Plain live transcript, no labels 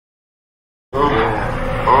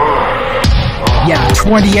Yeah,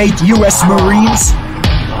 28 U.S. Marines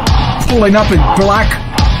pulling up in black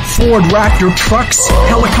Ford Raptor trucks.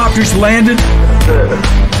 Helicopters landed.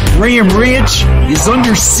 Ram Ranch is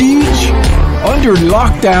under siege, under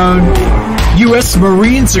lockdown. U.S.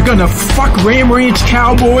 Marines are gonna fuck Ram Ranch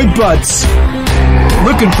cowboy butts.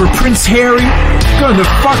 Looking for Prince Harry, gonna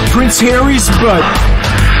fuck Prince Harry's butt.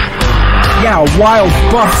 Yeah, wild,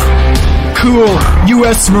 buff, cool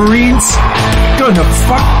U.S. Marines, gonna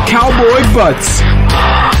fuck cowboy butts.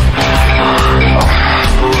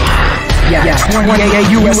 Yeah, 28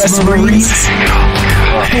 U.S. Marines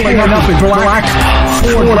pulling up in black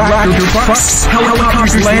Ford Raptor trucks.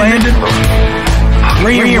 Helicopters landed.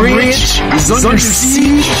 Ram Ranch is under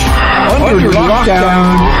siege, under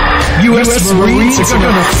lockdown. U.S. Marines are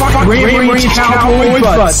gonna fuck Ram Ranch cowboy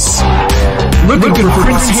butts. Looking for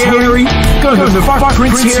Prince Harry, gonna fuck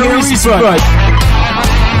Prince Harry's butt.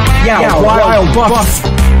 Yeah, wild, buff,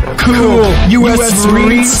 cool U.S.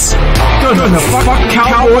 Marines, gonna fuck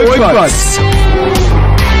cowboy butts.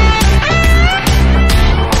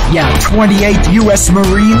 Yeah, 28 U.S.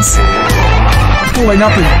 Marines pulling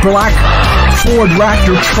up in black Ford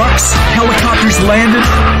Raptor trucks. Helicopters landed.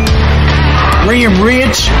 Ram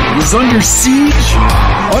Ranch is under siege,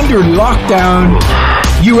 under lockdown.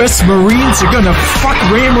 U.S. Marines are gonna fuck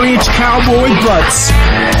Ram Ranch cowboy butts.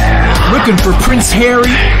 Looking for Prince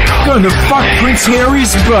Harry, gonna fuck Prince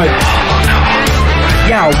Harry's butt.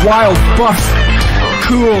 Yeah, wild, buff,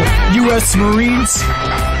 cool U.S. Marines,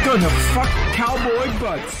 gonna fuck cowboy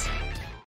butts.